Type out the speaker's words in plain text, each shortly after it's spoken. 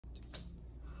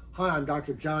Hi, I'm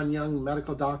Dr. John Young,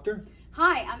 medical doctor.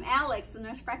 Hi, I'm Alex, the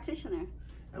nurse practitioner.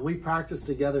 And we practice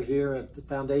together here at the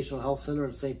Foundational Health Center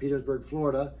in St. Petersburg,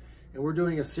 Florida. And we're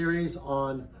doing a series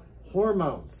on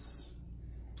hormones,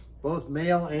 both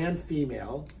male and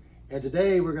female. And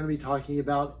today we're going to be talking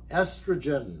about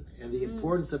estrogen and the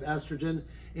importance of estrogen.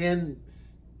 And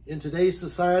in today's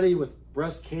society with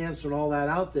breast cancer and all that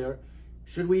out there,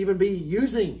 should we even be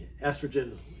using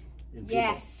estrogen in people?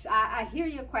 Yes, I hear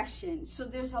your question. So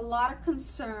there's a lot of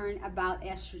concern about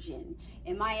estrogen.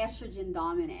 Am I estrogen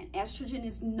dominant? Estrogen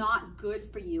is not good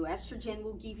for you. Estrogen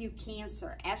will give you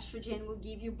cancer. Estrogen will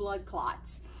give you blood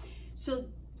clots. So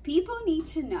people need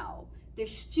to know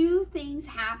there's two things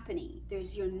happening.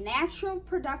 There's your natural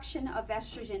production of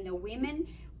estrogen. The women,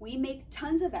 we make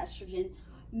tons of estrogen.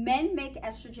 Men make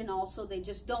estrogen also, they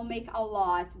just don't make a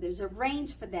lot. There's a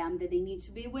range for them that they need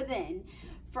to be within.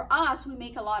 For us, we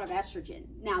make a lot of estrogen.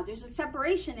 Now, there's a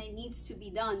separation that needs to be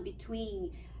done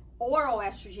between oral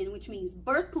estrogen, which means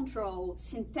birth control,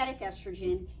 synthetic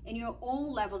estrogen, and your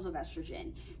own levels of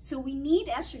estrogen. So we need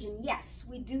estrogen. Yes,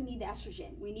 we do need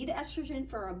estrogen. We need estrogen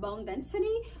for our bone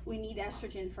density. We need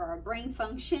estrogen for our brain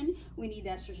function. We need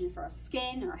estrogen for our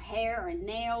skin, our hair, our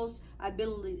nails,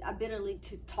 ability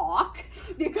to talk.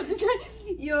 Because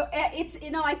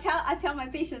I tell my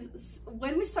patients,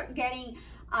 when we start getting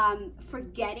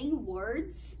forgetting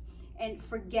words and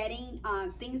forgetting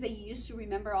things that you used to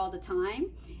remember all the time,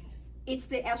 it's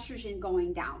the estrogen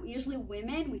going down. Usually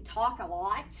women, we talk a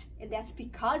lot, and that's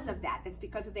because of that. That's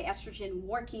because of the estrogen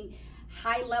working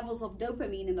high levels of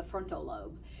dopamine in the frontal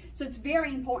lobe. So it's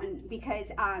very important because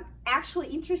actually,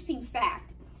 interesting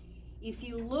fact, if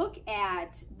you look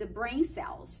at the brain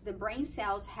cells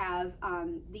have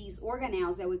these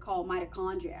organelles that we call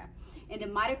mitochondria. And the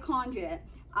mitochondria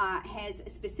has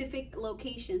specific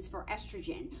locations for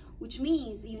estrogen, which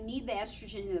means you need the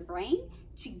estrogen in the brain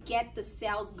to get the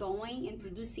cells going and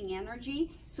producing energy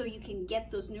so you can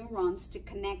get those neurons to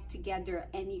connect together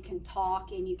and you can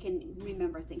talk and you can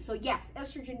remember things. So yes,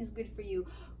 estrogen is good for you.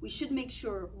 We should make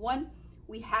sure, one,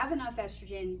 we have enough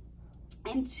estrogen,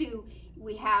 and two,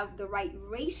 we have the right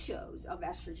ratios of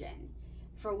estrogen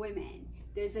for women.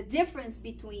 There's a difference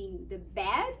between the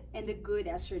bad and the good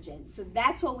estrogen. So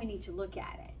that's what we need to look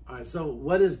at it. All right, so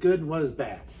what is good and what is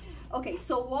bad? Okay,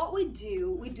 so what we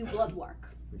do blood work.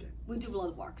 Okay. We do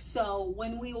blood work. So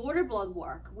when we order blood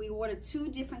work, we order two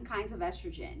different kinds of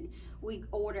estrogen. We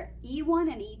order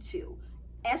E1 and E2,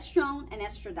 estrone and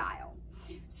estradiol.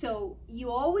 So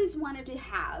you always wanted to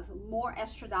have more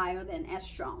estradiol than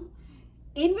estrone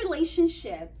in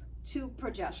relationship to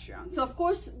progesterone. So of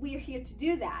course we're here to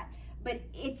do that, but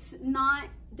it's not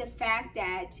the fact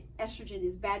that estrogen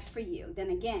is bad for you.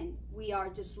 Then again, we are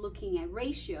just looking at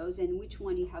ratios and which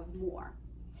one you have more.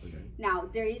 Okay. Now,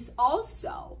 there is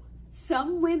also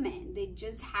some women, they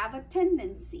just have a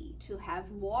tendency to have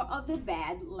more of the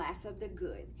bad, less of the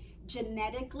good.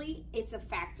 Genetically, it's a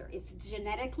factor. It's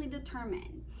genetically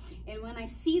determined. And when I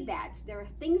see that, there are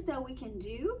things that we can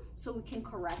do so we can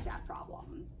correct that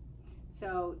problem.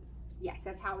 So, yes,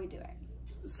 that's how we do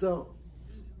it. So,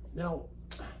 now,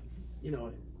 you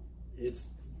know, it's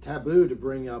taboo to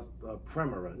bring up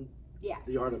Premarin, yes,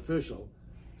 the artificial.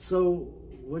 So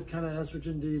what kind of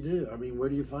estrogen do you do? I mean, where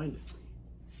do you find it?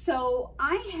 So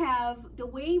I have, the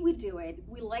way we do it,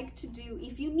 we like to do,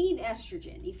 if you need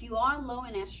estrogen, if you are low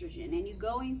in estrogen and you're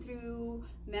going through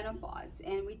menopause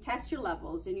and we test your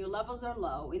levels and your levels are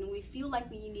low and we feel like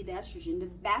you need estrogen, the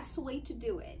best way to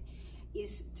do it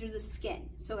is through the skin.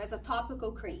 So as a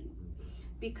topical cream,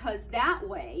 because that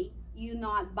way you're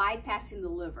not bypassing the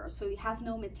liver, so you have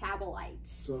no metabolites.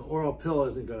 So an oral pill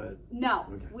isn't gonna... No,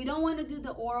 okay. We don't want to do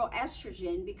the oral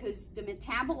estrogen because the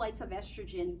metabolites of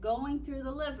estrogen going through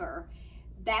the liver,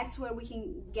 that's where we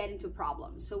can get into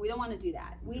problems. So we don't want to do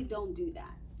that. We don't do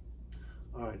that.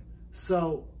 All right.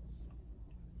 So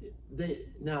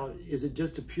now, is it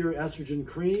just a pure estrogen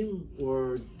cream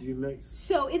or do you mix?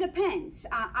 So it depends.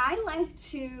 I like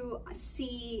to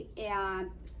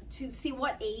see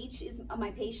what age is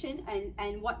my patient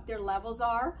and what their levels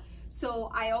are. So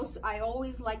I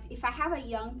always like, if I have a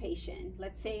young patient,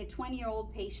 let's say a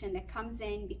 20-year-old patient that comes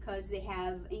in because they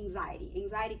have anxiety.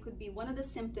 Anxiety could be one of the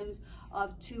symptoms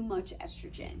of too much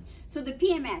estrogen. So the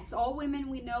PMS, all women,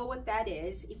 we know what that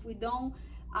is. If we don't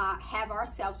have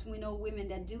ourselves, we know women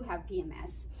that do have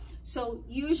PMS. So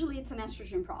usually it's an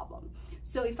estrogen problem.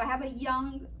 So if I have a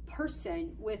young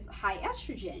person with high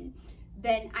estrogen,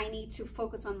 then I need to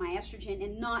focus on my estrogen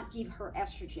and not give her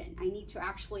estrogen. I need to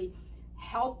actually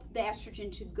help the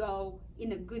estrogen to go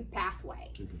in a good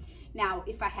pathway. Now,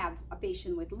 if I have a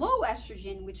patient with low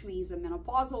estrogen, which means a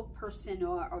menopausal person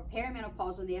or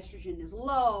perimenopausal and the estrogen is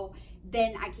low,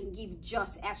 then I can give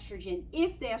just estrogen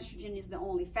if the estrogen is the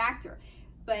only factor.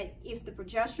 But if the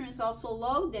progesterone is also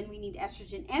low, then we need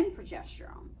estrogen and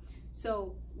progesterone.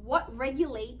 So what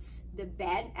regulates the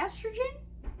bad estrogen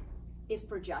is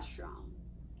progesterone.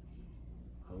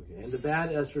 Okay, and the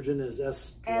bad estrogen is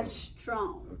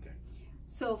estrone. Okay.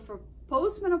 So for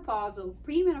postmenopausal,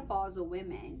 premenopausal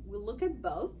women, we look at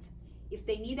both. If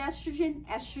they need estrogen,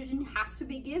 estrogen has to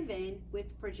be given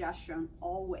with progesterone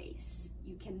always.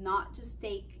 You cannot just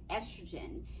take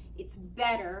estrogen. It's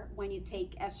better when you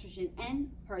take estrogen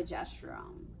and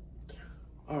progesterone.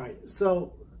 All right,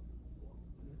 so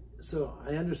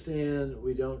I understand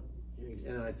we don't,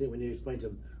 and I think we need to explain to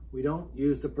them, we don't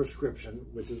use the prescription,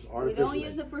 which is artificial. We don't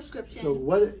use the prescription. So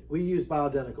we use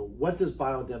bio-identical. What does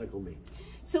bio-identical mean?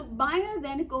 So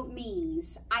bio-identical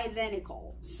means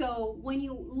identical. So when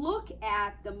you look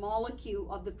at the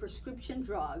molecule of the prescription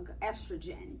drug,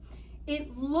 estrogen,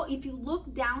 if you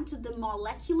look down to the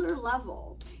molecular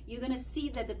level, you're going to see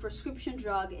that the prescription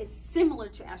drug is similar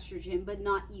to estrogen, but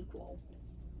not equal.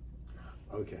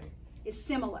 Okay. It's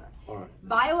similar. All right.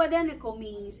 Bio-identical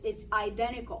means it's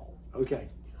identical. Okay.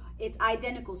 It's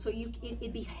identical. So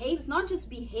it behaves, not just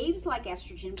behaves like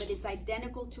estrogen, but it's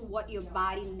identical to what your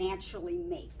body naturally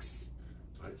makes.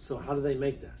 All right. So how do they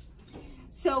make that?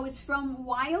 So it's from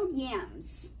wild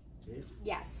yams. Yeah.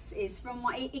 Yes, it's from.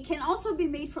 It can also be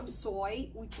made from soy,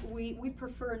 which we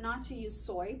prefer not to use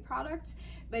soy products,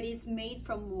 but it's made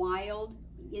from wild.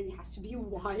 It has to be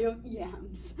wild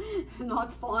yams,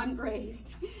 not farm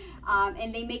raised.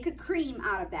 And they make a cream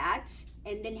out of that,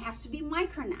 and then it has to be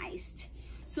micronized.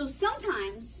 So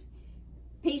sometimes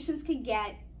patients can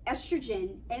get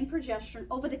estrogen and progesterone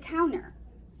over the counter.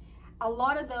 A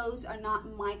lot of those are not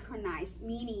micronized,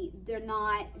 meaning they're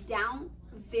not down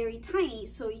very tiny,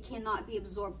 so it cannot be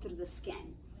absorbed through the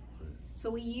skin.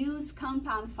 So we use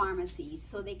compound pharmacies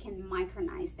so they can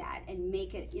micronize that and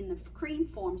make it in the cream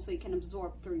form so you can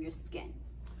absorb through your skin.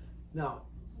 Now,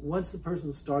 once the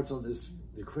person starts on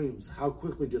the creams, how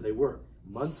quickly do they work?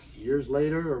 Months, years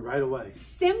later, or right away?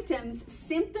 Symptom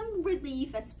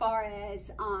relief, as far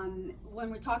as when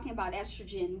we're talking about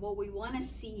estrogen, what we want to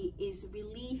see is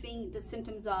relieving the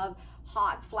symptoms of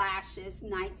hot flashes,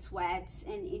 night sweats,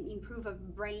 and improve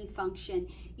of brain function.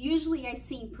 Usually I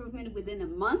see improvement within a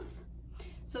month,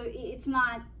 so it's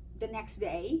not the next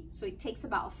day, so it takes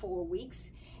about 4 weeks,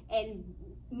 and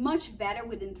much better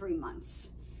within 3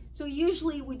 months. So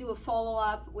usually we do a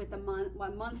follow-up with a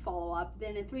 1 month follow-up,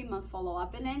 then a 3-month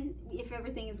follow-up, and then if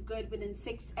everything is good, within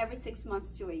every 6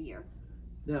 months to a year.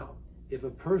 Now, if a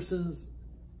person's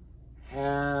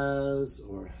has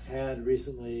or had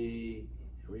recently,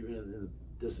 or even in the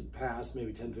distant past,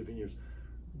 maybe 10, 15 years,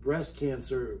 breast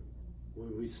cancer,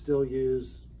 would we still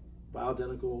use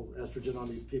bio-identical estrogen on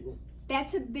these people?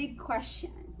 That's a big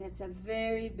question. That's a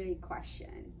very big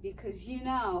question, because you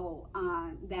know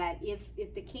that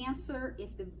if the cancer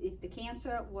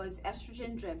was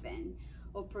estrogen driven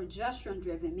or progesterone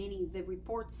driven, meaning the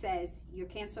report says your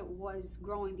cancer was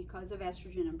growing because of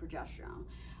estrogen and progesterone,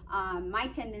 my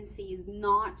tendency is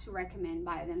not to recommend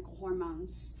bioidentical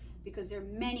hormones, because there are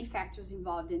many factors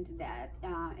involved into that,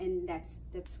 and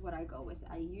that's what I go with.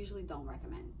 I usually don't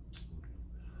recommend.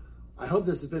 I hope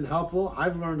this has been helpful.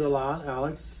 I've learned a lot,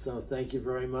 Alex, so thank you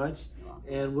very much.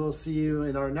 And we'll see you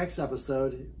in our next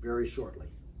episode very shortly.